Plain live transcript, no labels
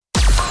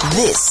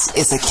This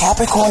is a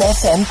Capricorn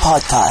FM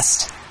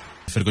podcast.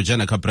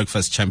 Phukubye,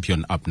 Breakfast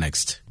Champion, up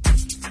next.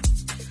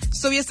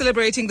 So we are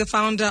celebrating the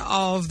founder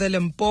of the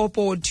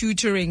Limpopo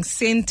Tutoring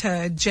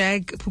Centre,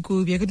 Jack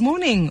Phukubye. Good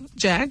morning,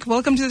 Jack.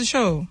 Welcome to the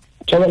show.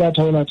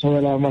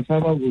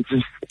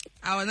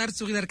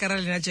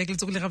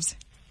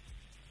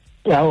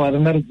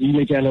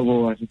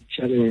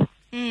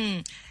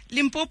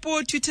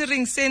 Limpopo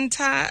Tutoring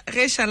Centre,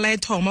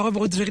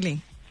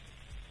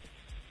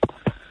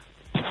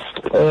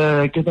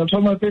 ke tla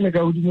thoma pele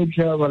ka o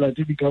dumedisa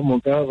balatedi ka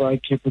moka ba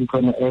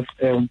Capricorn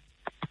FM.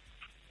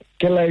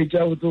 Ke la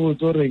itse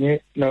botso reng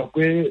na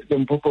kwe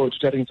Limpopo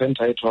Tutoring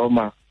Centre e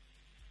thoma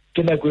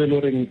ke na kwe lo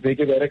reng be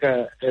ke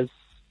bereka as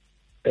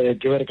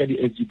ke bereka di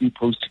SGB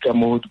post ka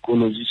mo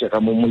dikoloji ka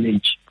mo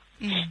moleji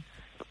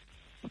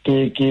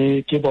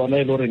ke bona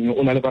e lo reng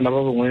o na le bana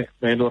ba bongwe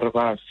ba e lo re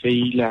ba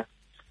faila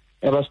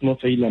e ba sno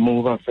faila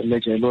mo ba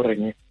felletse e lo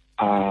reng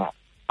a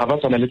ba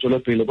tsana le tsolo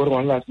pele gore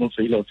ngwana la sno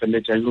faila o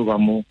felletse yo ba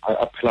mo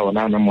a phela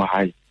ona na mo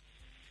hae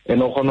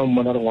eno gona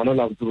mo na re ngwana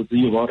la botse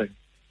yo gore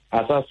a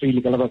sa faile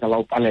ka la baka la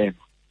o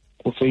palelwa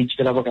o faitse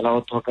ka la baka la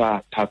o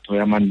thoka thato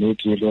ya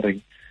mannete e lo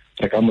reng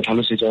re ka mo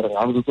tlhalosetsa gore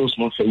a botse o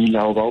sno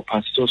faila o ba o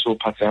phasitse o so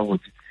phatsa ya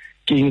botse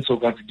ke eng so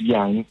ka di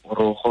yang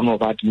gore o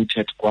gona ba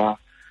admitted kwa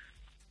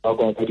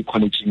di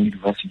college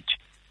university.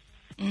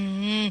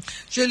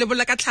 Je le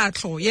bola ka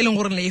tlhatlo ye leng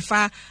gore le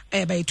fa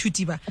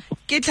baithuti ba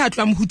ke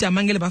tlhatlo a mohuta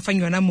mang le ba fang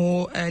yona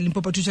mo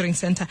Limpopo Tutoring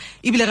Centre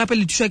e bile gape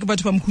le thusa ke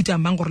batho ba mohuta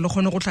mang gore le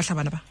gone go tlhahla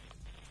bana ba.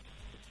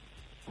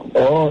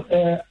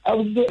 A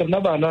botse rena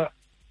bana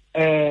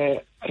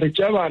re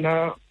tja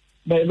bana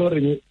ba e lo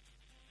reng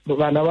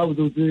bana ba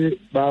botse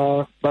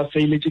ba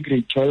failetse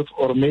grade 12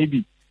 or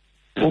maybe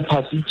o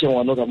passitse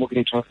ngwana ka mo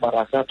grade 12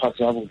 mara sa pass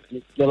ya botse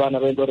le bana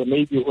ba e lo re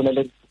maybe o na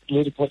le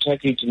report ya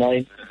grade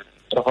 9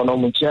 re gona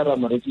mo tšea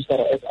mo register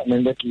as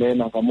amended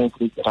learner ka mo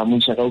ra mo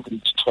isa ka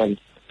grade 12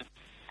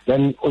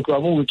 then o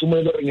tloa mo botse mo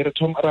e le reng re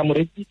thoma ra mo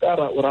register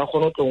o ra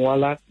gona tlo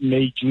ngwala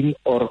May, June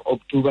or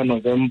October,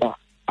 November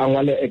a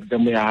ngwale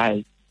exam ya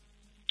hae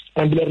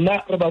and le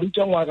rena re ba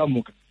ruta ngwa ka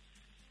moka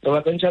re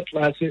ba tsentša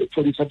class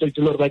for di subject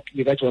le re ba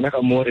tlile ka tsona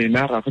ka mo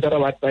rena ra feta ra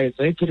ba advise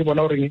e re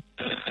bona gore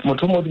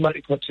motho mo di ma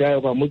report ya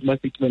ba mo di ma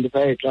statement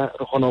fa etla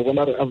re gona go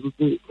bona re a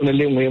botse o ne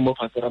le ngwe mo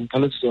fasera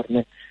mtlhalositse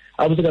gore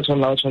a botse ka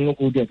tshwana la tshwana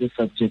go dia ke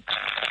subject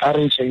a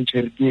re change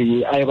re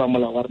di a ba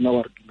mola wa rena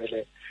wa re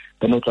dumele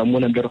then o tla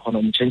mona le re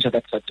gona mo change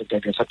that subject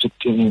ya subject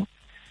ke nngwe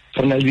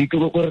re na le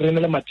go re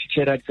le ma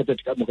teacher a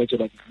subject ka moka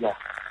tse ba dila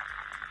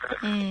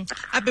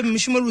ape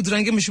mishimo lo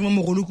dirang ke mishimo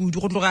mogolo kudu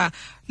go tloga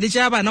le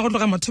tja bana go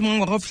tloga mathomong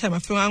wa go fihla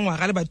mafeng a ngwa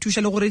ga le ba thuša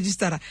le go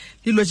register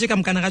le loje ka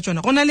mokana ga tsona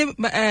gona le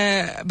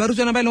ba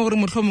rutswana ba ile gore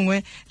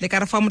mohlomongwe le ka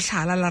re fa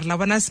motlhala la re la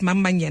bona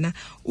semammang yena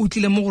o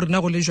tlile mo gore na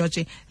go le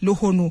jwatse le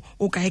hono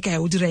o kae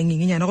o dira eng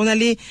nyana gona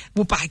le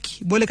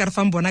bopaki bo le ka re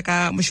fang bona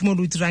ka mishimo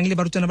lo dirang le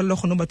ba rutswana ba le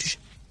gone ba thuša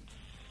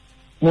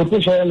mo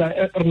tshela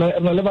rena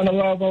le bana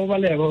ba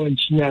le ba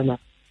ntšinyana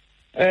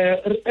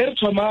re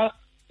thoma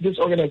this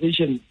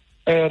organization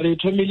re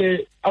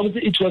thomile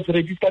it was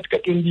registered ka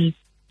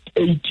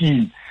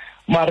 2018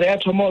 mara ya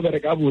thoma o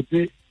bereka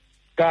botse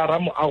ka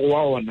ramo a go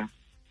wa ona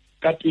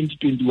ka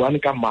 2021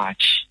 ka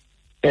March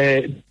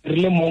re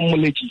le mo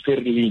moleji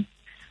ferleng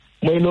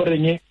mo ile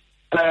reng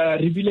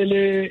re bile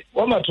le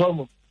wa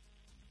mathomo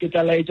ke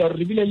tla laetsa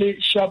re bile le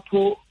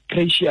Mpho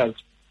Precious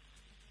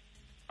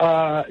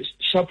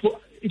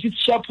it is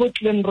Mpho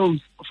Clan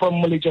Rose from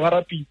moleji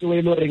garapito o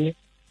ile reng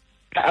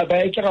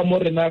ba e ka mo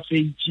rena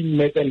feitse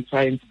math and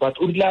science but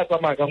o dila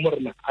tsamaya ka mo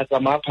rena a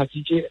tsamaya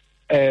phasitse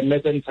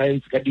math and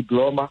science ka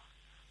diploma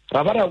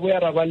ra ba ra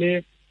boya ra ba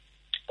le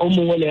o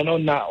mongwe le yena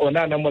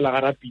ona na mola ga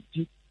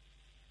rapiti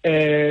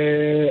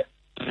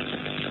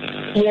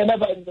yena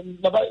ba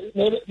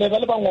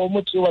le ba ngwa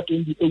motho wa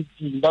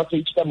 2018 ba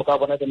feitse ka moka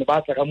bona tsene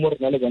ba tla ka mo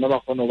rena le bona ba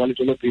gona ba le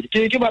tsolo pele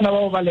ke bana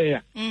ba o baleya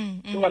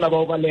ke bana ba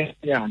o baleya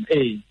yana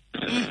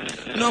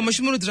no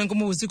moshimo lo dirang go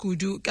mo botse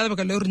kudu ka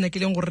lebaka le re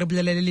nyakileng gore re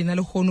bolelele lena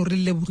le gono re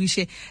le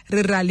bogiše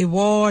re ra le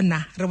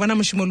bona re bona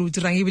moshimo lo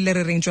dirang e bile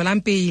re reng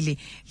tswalang pele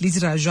le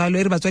dira jwalo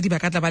e re batswadi ba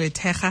ka tla ba le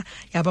thega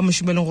ya ba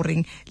moshimo le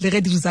goreng le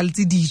ge di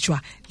results di tswa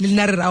le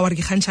lena re ra wa re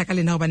ke kgantšha ka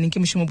lena go baneng ke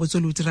moshimo botse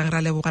lo dirang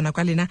ra lebogana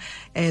kwa lena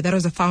that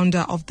was the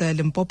founder of the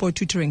Limpopo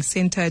Tutoring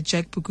Centre,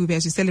 Jack Phukubye,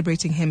 as we're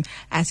celebrating him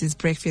as his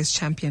breakfast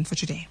champion for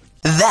today.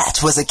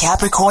 That was a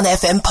Capricorn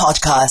FM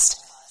podcast.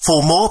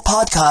 For more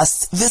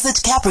podcasts,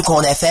 visit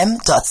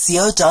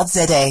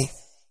capricornfm.co.za.